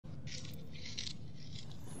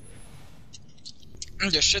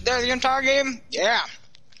Just sit there the entire game? Yeah.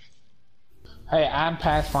 Hey, I'm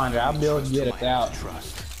Pathfinder. I'll be able to get it out.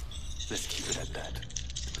 Let's keep it at that.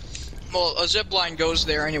 Well, a zip line goes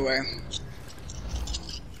there anyway.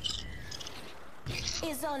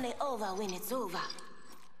 It's only over when it's over.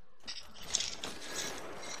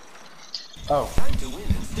 Oh. Time to win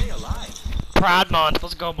and stay alive. Pride Month.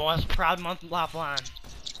 Let's go, boys. Pride Month Lifeline.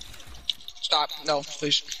 Stop. No,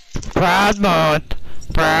 please. Pride Month.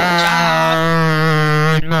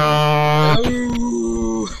 Pride Month.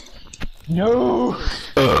 No. No.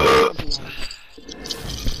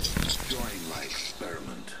 Join my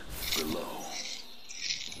experiment below.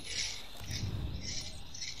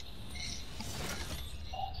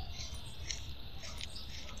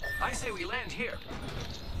 I say we land here.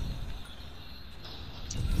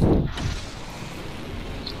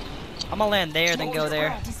 I'm gonna land there, then go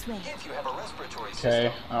there. This way. If you have a respiratory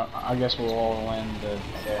Okay. system, I guess we'll all land the.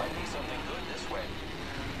 Okay. might be something good this way.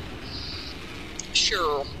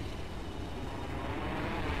 Sure.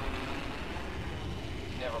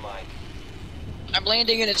 Never mind. I'm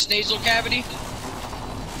landing in its nasal cavity.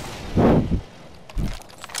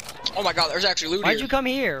 Oh my god, there's actually loot Why'd here. you come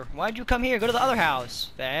here? Why'd you come here? Go to the other house,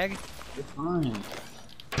 bag. You're fine.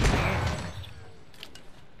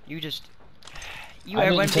 You just. You I are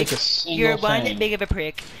didn't one take big. a single You're one thing. big of a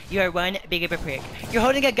prick. You are one big of a prick. You're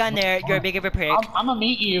holding a gun there. You're big of a prick. I'm gonna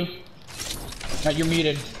meet you. No, you're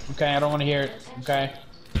muted. Okay, I don't want to hear it. Okay.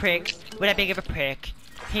 Prick. What a big of a prick.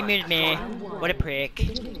 He muted me. What a prick.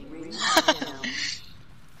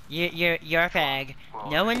 You're a fag.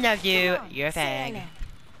 No one loves you. You're a fag.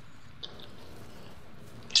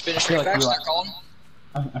 Just finish feel your like back, you start are- calling.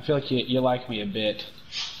 I feel like you like me a bit.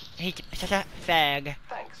 He's such a fag.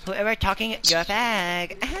 Thanks. Whoever talking, you're a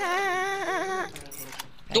fag.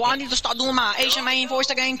 Do I need to start doing my Asian main voice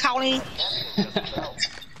again, Colleen?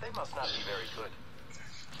 They must not be very good.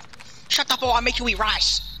 Shut up or I'll make you eat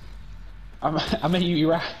rice. I'm gonna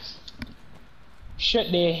you right.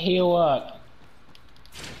 Shut the hell up.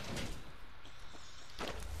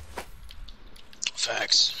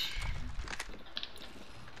 Facts.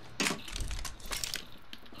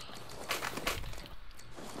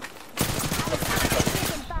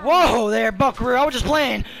 Whoa there, Buckaroo. I was just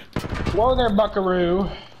playing. Whoa there, Buckaroo.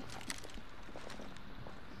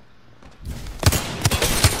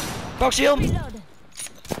 Buck shield. Reload.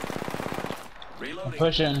 Reloading.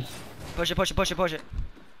 Pushing. Push it, push it, push it, push it.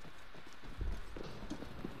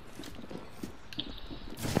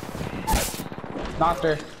 Knocked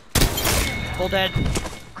her. Full dead.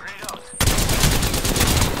 Grenade out.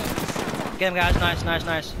 Get him, guys. Nice, nice,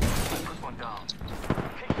 nice. Put one down.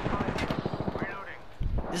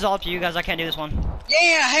 Reloading. This is all up to you guys. I can't do this one.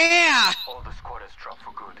 Yeah, yeah! All the squad has dropped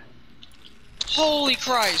for good. Holy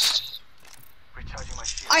Christ. Recharging my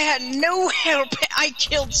shield. I had no help. I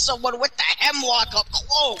killed someone with the hemlock up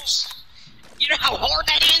close. You know how hard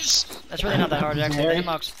that is? That's really not that hard, actually. Very-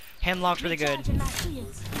 Hemlock's really good. Recharging my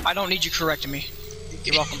shields. I don't need you correcting me.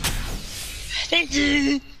 You're welcome. Thank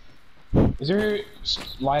you. Is there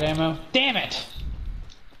light ammo? Damn it!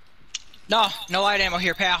 No, no light ammo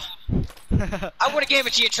here, pal. I would've gave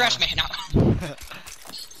it to you, trust me. No.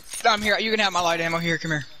 I'm here. You can have my light ammo here.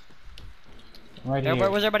 Come here. Right Yeah, here.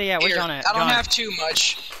 where's everybody at? Where's Here. John at? I don't John. have too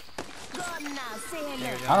much. Go on now. Say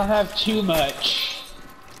hello. I don't have too much.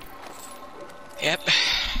 Yep.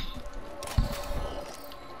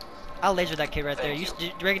 I'll laser that kid right there.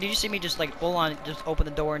 Drake, did you see me just like full on, just open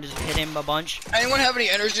the door and just hit him a bunch? Anyone have any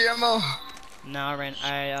energy ammo? No, I ran.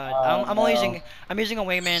 I'm only using. I'm using a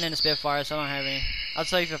wingman and a Spitfire, so I don't have any. I'll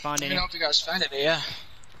tell you if I find Let any. me know if you guys find it. Yeah.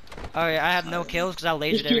 Oh yeah, I have no kills because I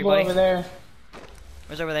There's lasered people everybody. over there.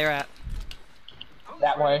 Where's over there at?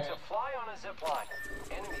 That way. To fly on a zip line.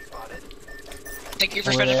 Enemy spotted. Thank you for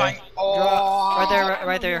Over there. specifying. Oh. Right there,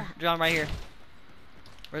 right there, John, right here.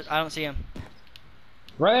 I don't see him.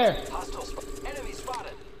 Right there. Hostile spot. Enemy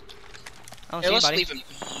spotted. I don't Here, see let's anybody. leave him.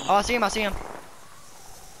 Oh, I see him. I see him.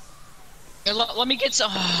 Here, let me get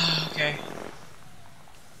some. Okay.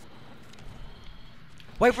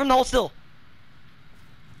 Wait for him to hold still.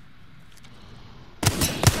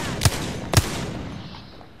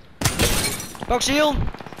 Buck shield.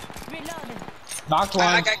 Reloading. Knocked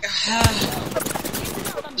one.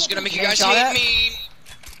 This is gonna make you guys Got hate it? me.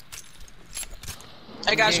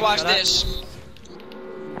 Hey guys, Okay, watch got it. this.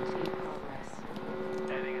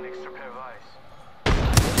 Adding an extra pair of eyes.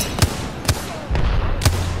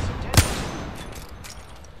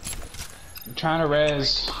 I'm trying to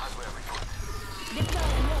res. Deploying your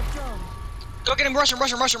drone. Go get him, rush him,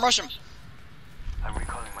 rush him, rush him, rush him. I'm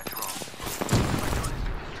recalling my drone. My drone is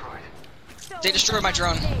destroyed. They destroyed my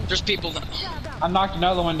drone. There's people. I knocked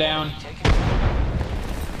another one down. Taking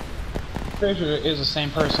pretty sure it is the same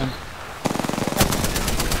person.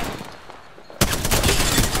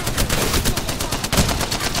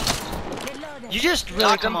 Reloaded. You just really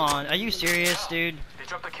Knocked him. come on. Are you serious, dude? They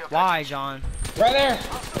dropped the kill. Why, John? Right there.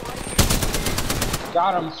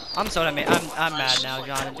 Got him. I'm so mad. I'm mad now,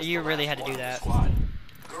 John. You really had to do that.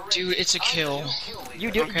 Dude, it's a kill.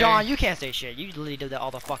 You do, Okay. John. You can't say shit. You literally do that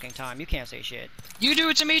all the fucking time. You can't say shit. You do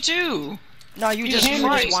it to me too. No, you Jesus just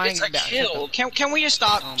Christ, whining it's a about kill. Can we just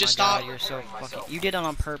stop? Oh Just my stop. God, you're so fucking. You did it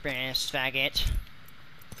on purpose, faggot.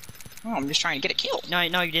 Oh, I'm just trying to get a kill. No,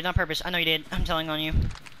 no, you did it on purpose. I know you did. I'm telling on you.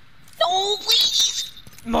 No, please.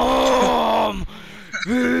 Mom,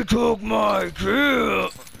 he took my kill.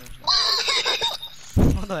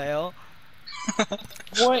 What the hell?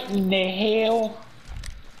 What in the hell?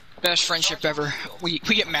 Best friendship ever. We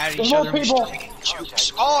get mad at There's each more other. and we people. just make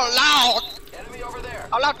jokes. Oh, loud! Enemy over there.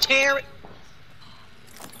 Oh, loud, tear it.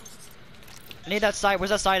 I need that site.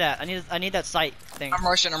 Where's that site at? I need that site thing. I'm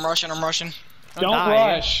rushing. Don't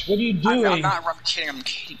die. rush. What are you I'm doing? not. I'm kidding. I'm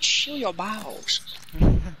kidding. Chill your balls.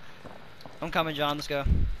 I'm coming, John. Let's go.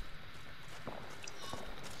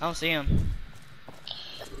 I don't see him.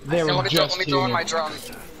 They Let were me just throw in here. my drone.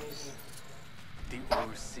 The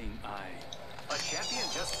all-seeing eye. A champion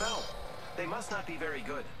just fell. They must not be very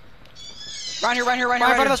good. Right here. Right in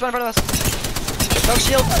front of us. Right in front of us. No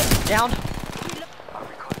shield. Down. I'm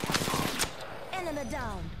recalling my drone. Enemy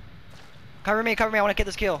down. Cover me. Cover me. I want to get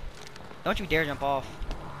this kill. Don't you dare jump off.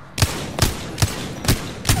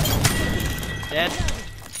 Dead.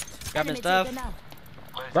 Grabbing Enemy stuff. taken out.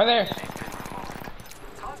 Right there.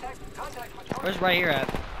 Contact. Where's right here at?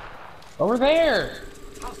 Over there.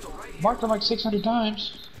 Hostile right here. Marked them like 600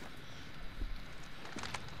 times.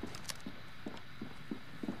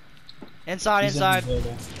 Inside. He's in the Inside.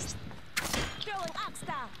 building. Throwing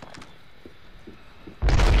Oxstar.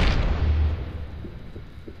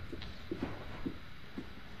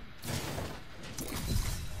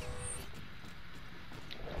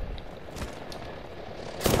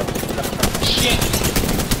 Shit.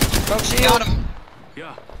 Broke shield. Got him.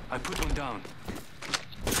 Yeah, I put one down.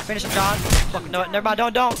 Finish him, John. Fuck, no, never mind.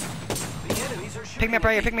 Don't. The enemies are shooting. Pick me up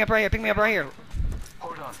right here. at Pick me up right here. Pick me up right here.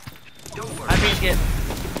 Hold on. Don't worry. I beat skip.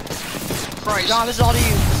 Christ. John, this is all to you.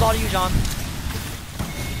 This is all to you, John.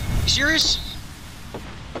 You serious?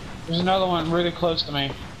 There's another one really close to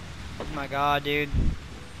me. Oh my God, dude.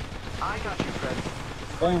 I got you, Fred.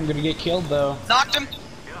 Oh, I'm gonna get killed though. Knocked him.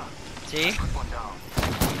 Yeah, See? put one down.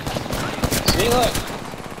 See, look.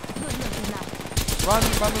 Good looking now.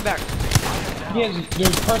 Run me back.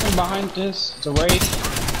 There's a person behind this. It's a raid.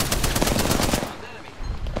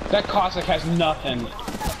 That Cossack has nothing.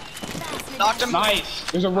 Knocked him. Nice.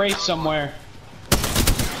 There's a raid somewhere.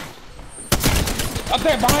 Up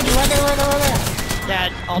there, behind you, right there.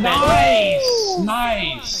 Dead. All dead.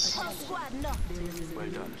 Nice. Whole squad knocked. Well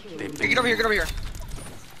done. They Get over here.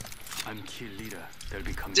 I'm kill leader. They'll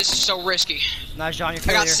be coming. This is so risky. Nice, John. You're I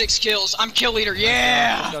kill got leader. 6 kills. I'm kill leader. Let's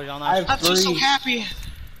Yeah. go, John. I Nice. have I'm just so 3. happy.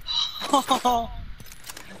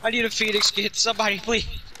 I need a Phoenix kit. Somebody, please.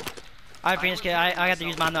 I have Phoenix kit. I have to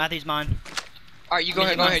use mine though. I have to use mine. All right, you go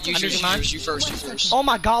I'm ahead. using Go mine. ahead. I'm Use using mine. yours. You first. Oh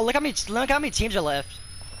my God! Look how many teams are left.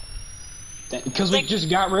 Because we just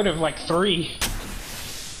got rid of like 3.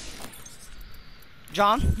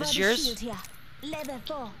 John, this is Body yours. shield here. Level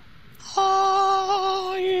 4.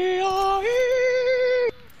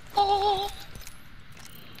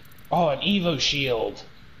 Oh, an Evo shield.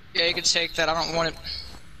 Yeah, you can take that. I don't want it.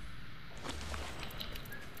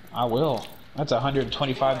 I will. That's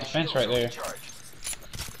 125 defense right there.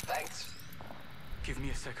 Thanks. Give me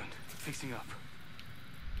a second. Fixing up.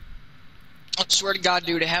 I swear to God,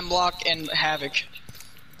 dude, Hemlock and Havoc.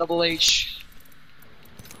 Double H.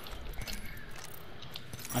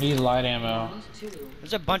 I need light ammo.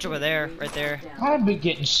 There's a bunch over there, right there. I've been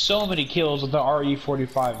getting so many kills with the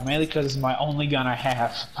RE45, mainly because it's my only gun I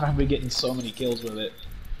have. But I've been getting so many kills with it.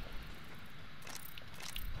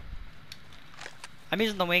 I'm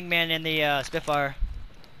using the Wingman and the Spitfire.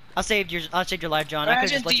 I saved your life, John. I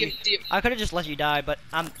could Imagine have just let you die, but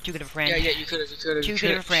I'm too good of a friend. Yeah, you could have. Too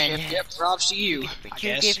good of a friend. Yep, props to you. I Too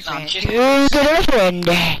guess. good No, I'm of a kidding. friend. Too good of a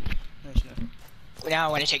friend. Now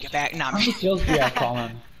I want to take it back. Nah, How many kills do you have,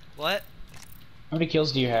 Colin? What? How many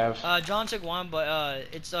kills do you have? John took 1, but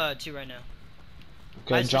it's 2 right now.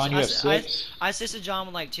 Okay, John, you have 6. I assisted John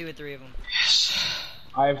with like 2 or 3 of them.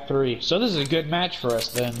 I have 3. So this is a good match for us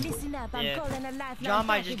then. Listen up. I'm Yeah. calling a lifeline John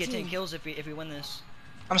might just get package 10 in. kills if we win this.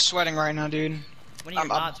 I'm sweating right now, dude. When you're I'm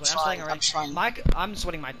not sweating, I'm sweating I'm already. trying. Mike, I'm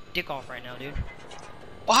sweating my dick off right now, dude.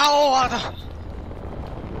 Wow!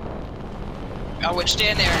 I would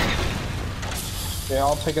stand there. Okay,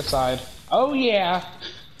 I'll pick a side. Oh yeah!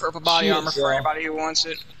 Purple body Shit, armor for bro. anybody who wants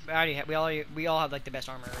it. We all have like the best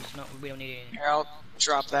armor. No, we don't need any. Here, I'll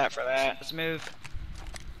drop that for that. Let's move.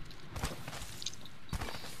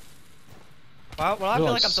 Why do I You're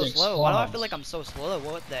feel like like I'm so 6 slow? Why do I clones. feel like I'm so slow?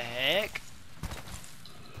 What the heck?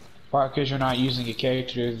 Probably because you're not using a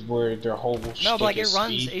character where their whole No, but like shtick it is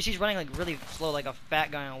runs. speed. She's running like really slow, like a fat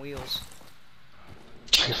guy on wheels.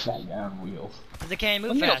 You're fat guy on wheels. 'Cause they can't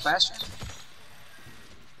move Let me go fast. faster.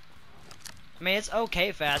 I mean, it's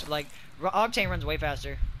okay fast, but like Octane runs way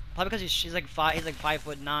faster. Probably because he's like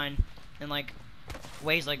 5'9" and like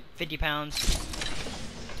weighs like 50 pounds.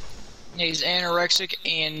 Yeah, he's anorexic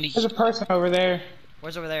and There's a person over there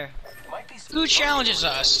Where's over there? Might be who challenges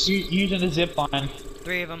us? using the zip line.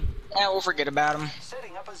 3 of them. Yeah, we'll forget about him.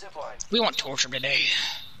 setting up a zip line. We want torture today.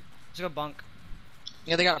 Let's go bunk.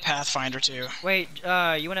 Yeah, they got a Pathfinder too. Wait,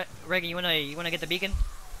 Reagan, you wanna get the beacon?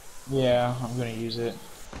 Yeah, I'm gonna use it.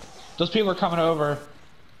 Those people are coming over.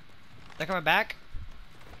 They're coming back.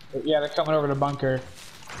 Yeah, they're coming over to bunker.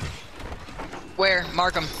 Where?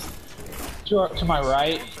 Mark him. To my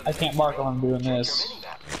right. I can't mark them. I'm doing this.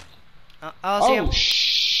 I'll see him. Oh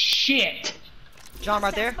shit! John,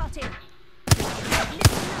 right there. Spotted.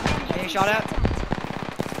 Getting shot at.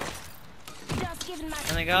 Just giving my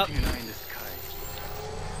Coming up. Keeping an eye in the sky.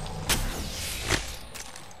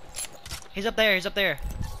 He's up there. He's up there.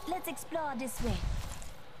 Let's explore this way.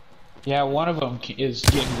 Yeah, one of them is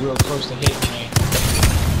getting real close to hitting me.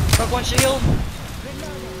 Broke one shield.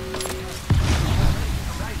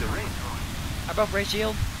 Ride the range. I broke Ray's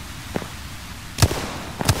shield.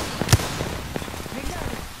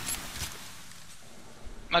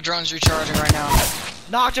 My drone's recharging right now.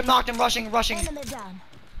 Knocked him. Rushing. Enemy down.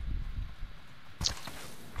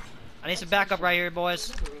 I need some backup right here,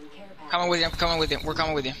 boys. Coming with you. I'm coming with you. We're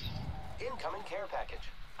coming with you. Incoming care package.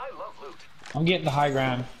 I love loot. I'm getting the high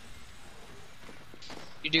ground.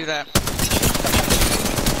 You do that.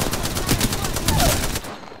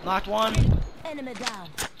 Knocked one. Enemy down.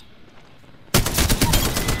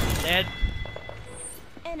 Dead.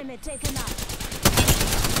 Enemy taken out.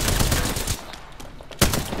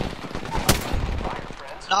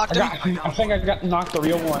 Knocked him. I think I got knocked the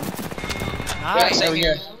real one. Nice. Same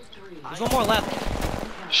here. There's one more left.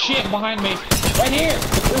 Shit, behind me. Right here.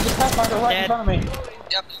 There's a Pathfinder right Dead. in front of me.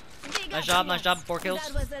 Yep. Nice job. 4 kills.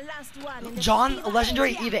 That was the last one in the John, speed a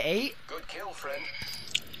legendary area. Eva 8? Good kill, friend.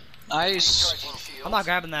 Nice. Charging shields. I'm not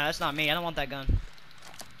grabbing that. That's not me. I don't want that gun.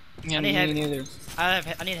 Yeah, need me heavy- neither. I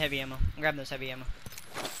need heavy ammo. I'm grabbing this heavy ammo.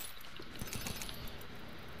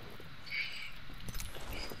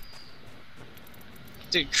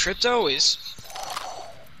 Dude, Crypto is...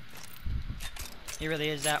 He really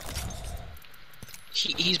is that.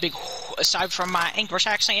 He's big. Aside from my English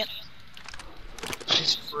accent,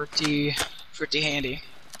 he's pretty handy.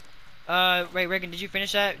 Wait, Reagan, did you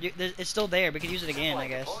finish that? It's still there. We could use it again, I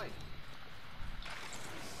guess.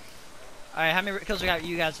 Alright, how many kills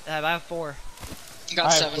you guys have? I have 4. You got I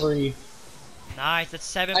have 7. 3. Nice, that's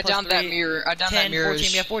 7 I plus downed 3. that mirror. I downed 10, that mirror.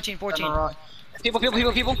 14, we have 14. People.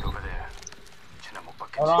 Over there.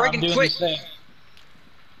 Hold on, Reagan, I'm doing quick. this thing.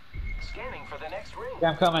 Scanning for the next ring. Yeah,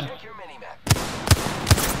 I'm coming. Check your mini-map.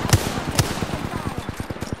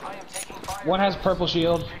 I am taking fire. One has purple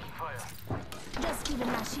shield. Taking fire. Just giving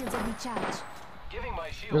my shields a recharge. Giving my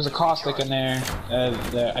shield There's a caustic in there.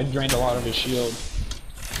 I drained a lot of his shield.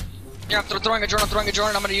 Yeah, I'm throwing a drone.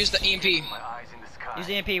 And I'm gonna use the EMP. My eyes in the sky. Use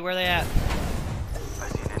the MP, where are they at? I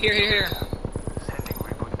see an Here. Sending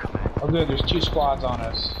reboot command. Oh good, there's 2 squads on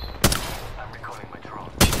us. I'm recalling my drone.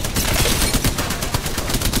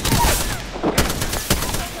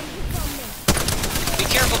 Be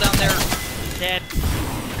careful down there. Dead.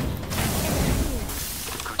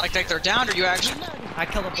 Like they're down, or you actually I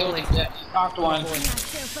killed a killed bully. him? Yeah. Knocked one.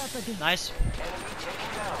 Myself up a bit. Nice. Enemy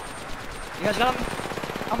taken down. You guys got him?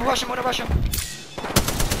 I'm gonna rush him.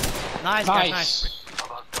 Nice, guys, nice. Nice.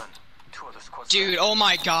 About done. 2 of the squads. Dude, oh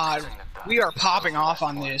my god. We are popping off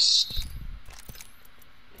on this.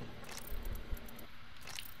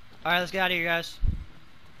 Alright, let's get out of here, guys.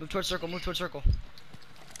 Move towards circle. 3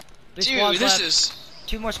 Dude, squads this left. is...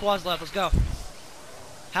 2 more squads left, let's go.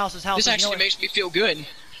 Houses. This you know actually what- makes me feel good.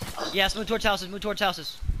 Yes, move towards houses.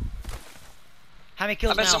 How many I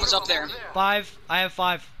kills bet now? someone's up there. 5. I have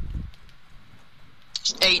 5.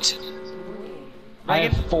 8. I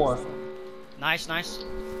Reagan? have 4. Nice. Yeah,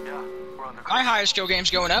 we're on the My highest skill game's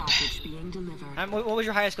going up. What was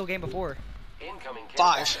your highest skill game before? incoming care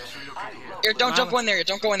 5. package. I love Here, don't Mine jump was- in there.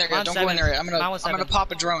 Don't go in there. Mine's Don't go in 7. there. I'm Mine was gonna 7.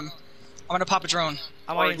 pop a drone. I'm gonna pop a drone.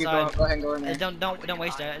 I'm Or waiting you inside. Go ahead and go in there. Don't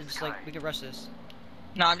waste it. It's just like we can rush this.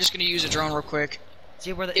 No, I'm just gonna use a drone real quick.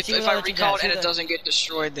 See where the If see where if the I other team's recall at. it and it doesn't get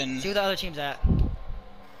destroyed, then See where the other team's at.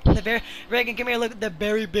 Reagan, come here. Look at the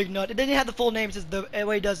very big nut. It didn't have the full name. It says the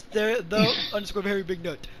way it does the underscore very big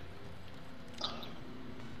nut.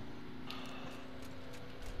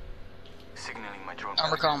 Signaling my drone.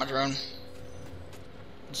 I'm recalling my drone. You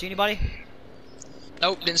see anybody?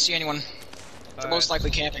 Nope, didn't see anyone. They're most likely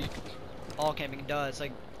camping. All camping does. It's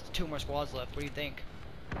like 2 more squads left. What do you think?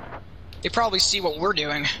 They probably see what we're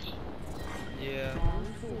doing. Yeah.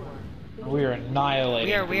 We are annihilating.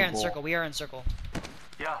 We are in people. circle. We are in circle.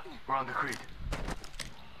 Yeah, we're on the creek.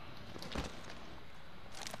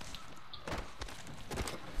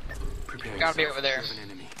 Prepare Gotta be yourself. over there. We have an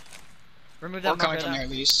enemy. Remove We're that coming bunker. from there Now. at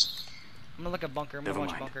least. I'm gonna look at bunker. I'm gonna Never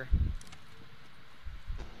watch mind. bunker.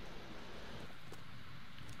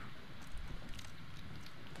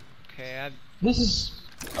 Okay, This is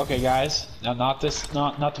okay, guys. Now, not this.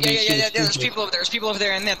 Not the. Yeah. There's people over there. There's people over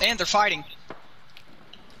there, and they're fighting.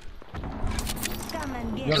 Come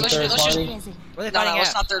and You get want a Let's third just- party? busy. where are they No, fighting let's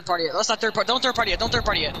at? not third party it. Let's not third party. Don't third party it. Don't third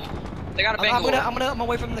party it. They got a I'm Bangalore. gonna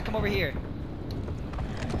wait for them to come over here.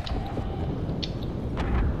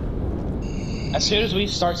 As soon as we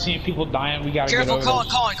start seeing people dying, we gotta Careful, get over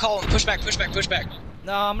call in. Push back.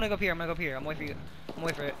 No, I'm gonna go up here. I'm gonna go up here. I'm waiting for you. I'm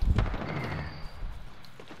waiting for it. there.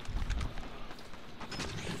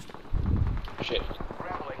 Shit.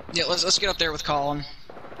 Yeah, let's get up there with Colin.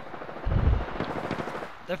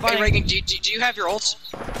 They're Hey fighting. Reagan, do you have your ults?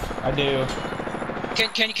 I do.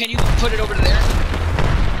 Can you put it over to there?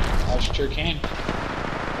 I sure can.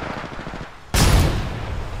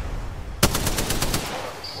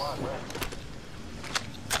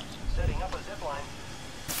 Setting up a zip line.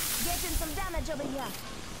 Getting some damage over here.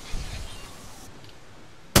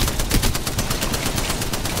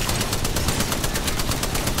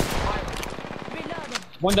 Reloading.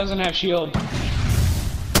 One doesn't have shield.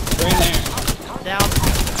 They're in there. Down.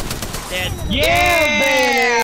 Dead. Yeah,